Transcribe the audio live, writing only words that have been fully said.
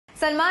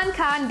Salman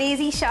Khan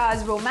Daisy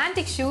Shah's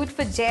romantic shoot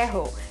for Jai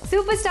Ho.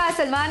 Superstar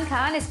Salman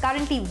Khan is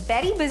currently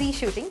very busy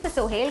shooting for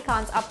Sohail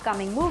Khan's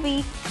upcoming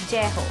movie,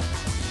 Jai Ho.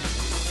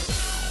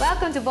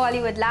 Welcome to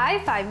Bollywood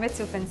Live, I'm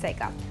Mitsu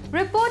Fonseca.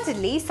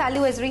 Reportedly,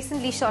 Sallu has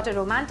recently shot a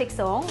romantic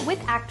song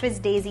with actress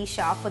Daisy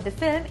Shah for the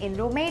film in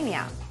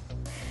Romania.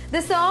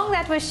 The song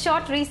that was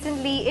shot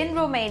recently in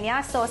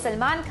Romania saw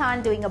Salman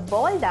Khan doing a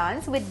ball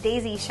dance with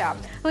Daisy Shah,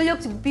 who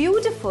looked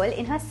beautiful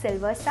in her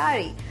silver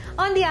sari.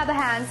 On the other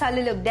hand,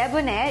 Sallu looked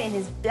debonair in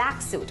his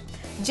black suit.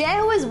 Jai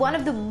Ho is one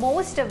of the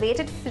most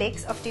awaited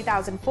flicks of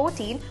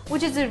 2014,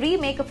 which is a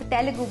remake of a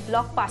Telugu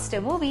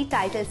blockbuster movie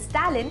titled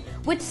Stalin,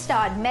 which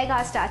starred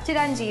megastar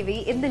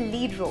Chiranjeevi in the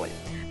lead role.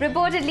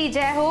 Reportedly,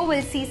 Jai Ho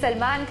will see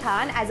Salman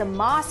Khan as a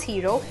mass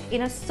hero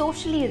in a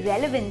socially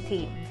relevant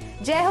theme.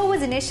 Jai Ho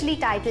was initially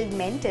titled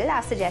Mental,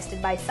 as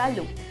suggested by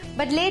Sallu.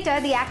 But later,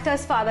 the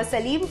actor's father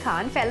Salman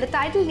Khan felt the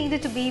title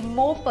needed to be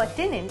more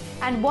pertinent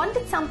and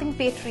wanted something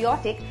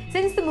patriotic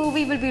since the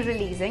movie will be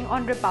releasing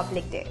on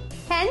Republic Day.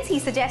 Hence, he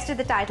suggested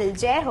the title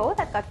Jai Ho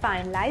that got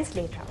finalized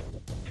later.